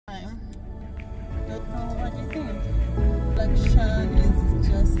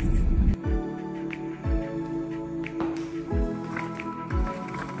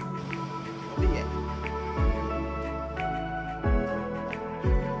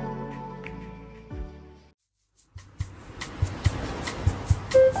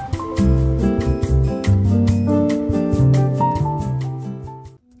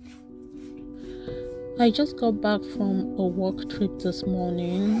I just got back from a work trip this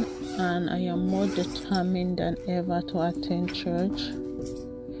morning and I am more determined than ever to attend church.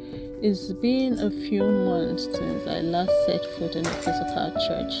 It's been a few months since I last set foot in a physical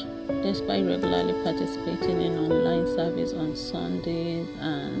church, despite regularly participating in online service on Sundays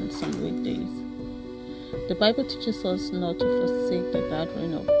and some weekdays. The Bible teaches us not to forsake the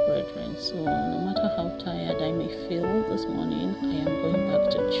gathering of brethren, so no matter how tired I may feel this morning, I am going back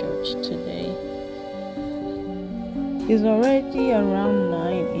to church today. It's already around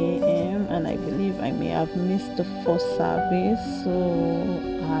 9 a.m. and I believe I may have missed the first service, so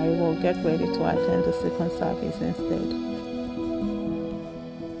I will get ready to attend the second service instead.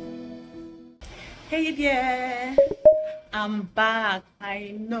 Hey there! I'm back.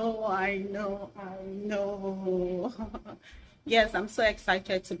 I know. Yes, I'm so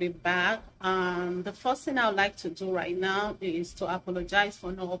excited to be back. The first thing I would like to do right now is to apologize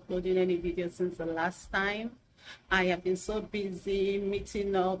for not uploading any videos since the last time. I have been so busy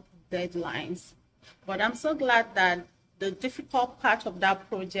meeting up deadlines, but I'm so glad that the difficult part of that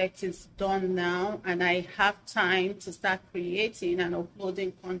project is done now and I have time to start creating and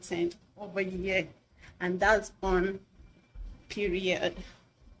uploading content over here, and that's on period.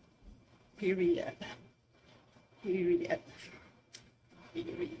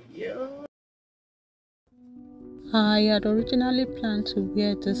 I had originally planned to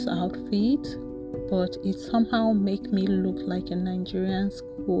wear this outfit, but it somehow make me look like a Nigerian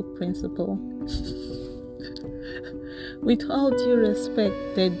school principal. With all due respect,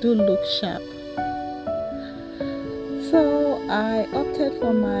 they do look sharp. So I opted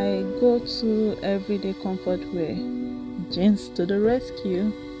for my go-to everyday comfort wear, jeans to the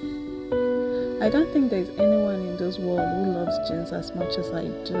rescue. I don't think there's anyone in this world who loves jeans as much as I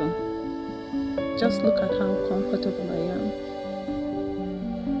do. Just look at how comfortable I am.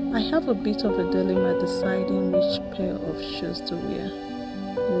 I have a bit of a dilemma deciding which pair of shoes to wear.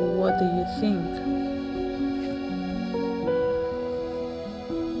 What do you think?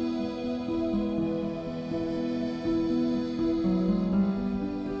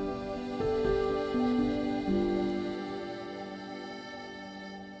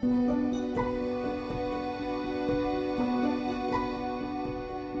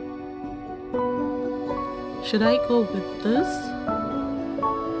 Should I go with this?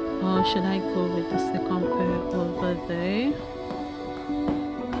 Or should I go with the second pair over there?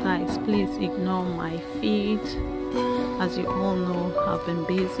 Guys, please ignore my feet. As you all know, I've been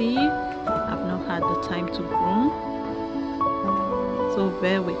busy. I've not had the time to groom. So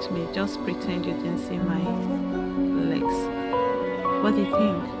bear with me. Just pretend you didn't see my legs. What do you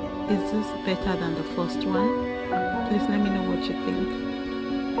think? Is this better than the first one? Please let me know what you think.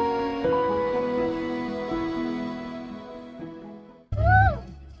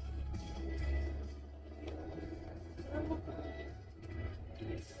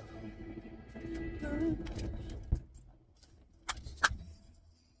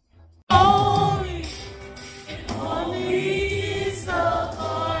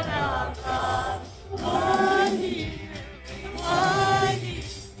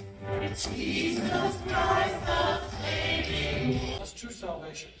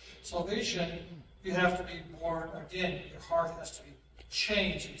 Salvation, you have to be born again. Your heart has to be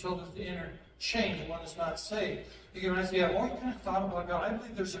changed until there's the inner change. One is not saved. You can say, yeah, well, you kind of thought about God. I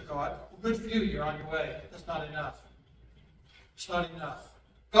believe there's a God. Well, good for you. You're on your way. That's not enough. It's not enough.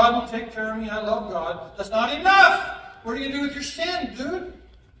 God will take care of me. I love God. That's not enough. What are you going to do with your sin, dude?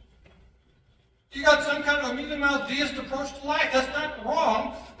 You got some kind of a mealy-mouthed deist approach to life. That's not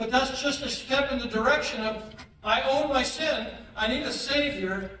wrong, but that's just a step in the direction of, I own my sin. I need a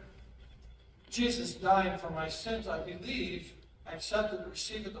Savior. Jesus dying for my sins, I believe, I accept it,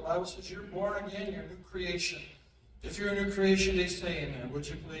 receive it. The Bible says you're born again, you're a new creation. If you're a new creation, they say amen. Would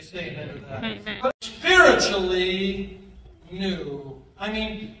you please say amen to that? But spiritually new. I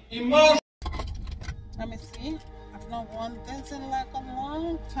mean, emotionally. Let me see. I've not worn this in like a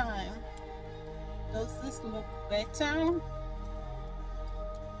long time. Does this look better?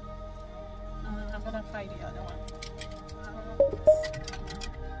 I'm gonna try the other one.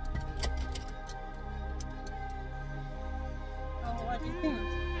 What do you think?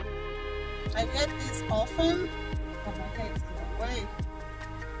 I get this often. Oh, my head is in the way.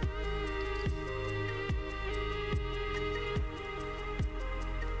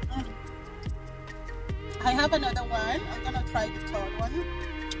 I have another one. I'm gonna try the third one.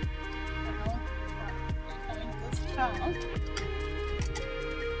 This child.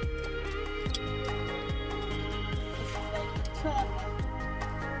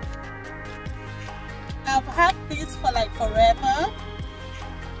 I've had this for like forever.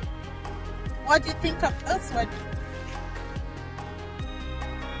 What do you think of this one?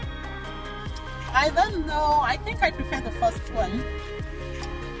 I don't know. I think I prefer the first one.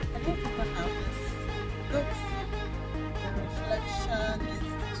 I don't think I have this. Looks, the reflection is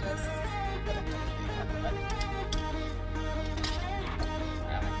just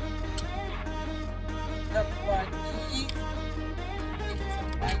the body. It's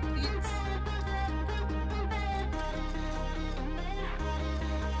some white bits.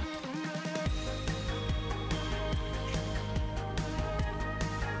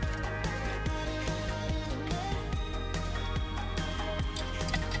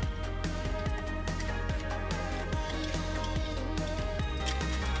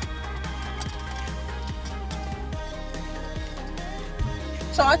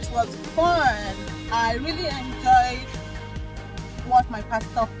 Church was fun. I really enjoyed what my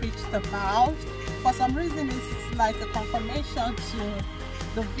pastor preached about. For some reason, it's like a confirmation to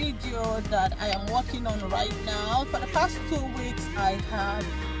the video that I am working on right now. For the past 2 weeks, I have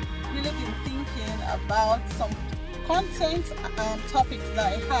really been thinking about some content topics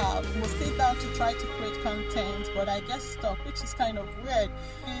that I have. We'll sit down to try to create content, but I get stuck, which is kind of weird.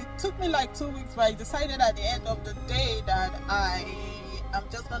 It took me like 2 weeks, but I decided at the end of the day that I'm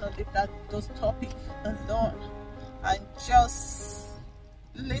just gonna leave those topics alone and just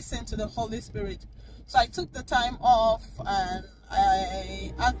listen to the Holy Spirit. So I took the time off and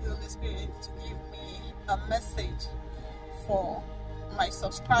I asked the Holy Spirit to give me a message for my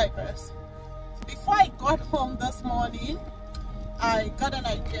subscribers. Before I got home this morning, I got an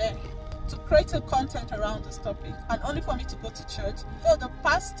idea to create a content around this topic, and only for me to go to church. So the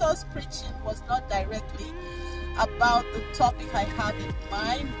pastor's preaching was not directly about the topic I have in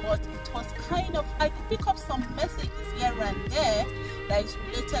mind, but it was kind of, I could pick up some messages here and there that is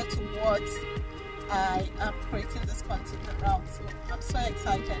related to what I am creating this content around. So I'm so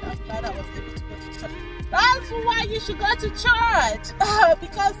excited. I'm glad I was able to go to church. That's why you should go to church,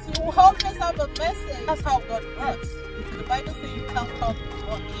 because you always have a message. That's how God works. The Bible says you can't come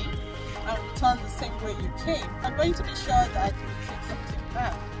before Him and return the same way you came. I'm going to be sure that you take something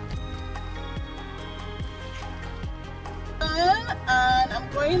back. And I'm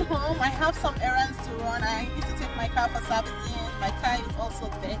going home. I have some errands to run. I need to take my car for servicing. My car is also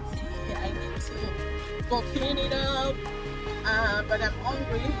dirty. I need to go clean it up. But I'm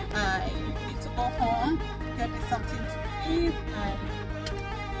hungry. I need to go home, get me something to eat, and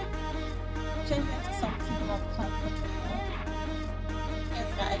change into something more comfortable. Yes,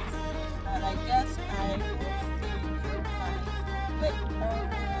 guys. And I guess I will see you guys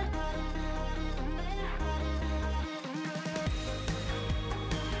later.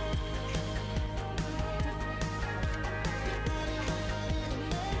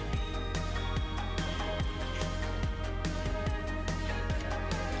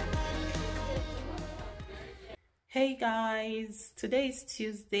 Hey guys, today is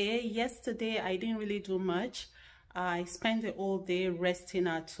Tuesday. Yesterday I didn't really do much. I spent the whole day resting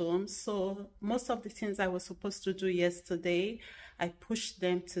at home, so most of the things I was supposed to do yesterday, I pushed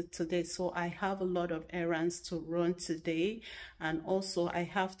them to today. So I have a lot of errands to run today, and also I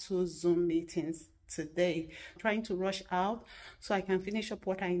have 2 Zoom meetings today. I'm trying to rush out so I can finish up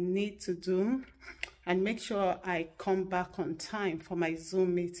what I need to do and make sure I come back on time for my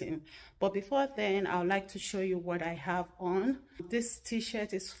Zoom meeting. But before then, I would like to show you what I have on. This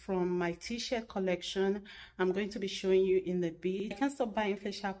t-shirt is from my t-shirt collection. I'm going to be showing you in the bit. I can't stop buying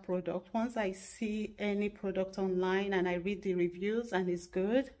facial product. Once I see any product online and I read the reviews and it's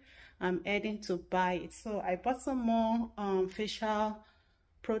good, I'm heading to buy it. So I bought some more facial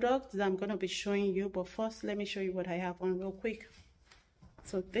products that I'm going to be showing you. But first, let me show you what I have on real quick.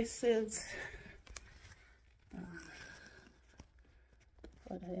 So this is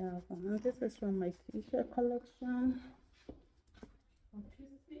what I have on. This is from my t-shirt collection.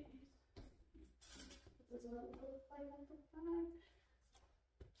 This is what it looks like on the back.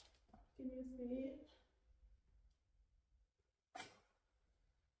 Can you see it?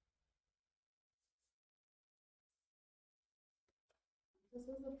 This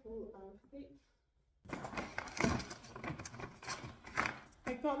is the full outfit.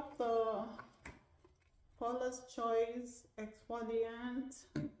 I got the Paula's Choice exfoliant.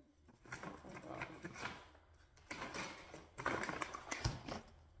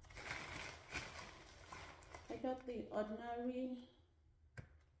 I got the Ordinary.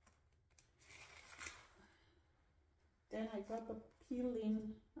 Then I got the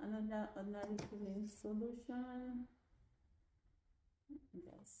peeling, another Ordinary peeling solution.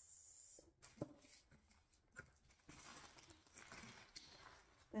 Yes.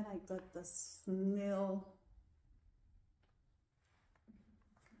 Then I got the snail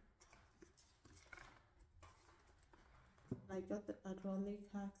I got the hyaluronic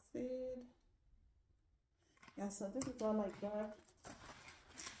acid. Yeah, so this is all I got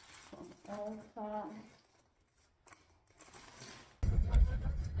from Ulta.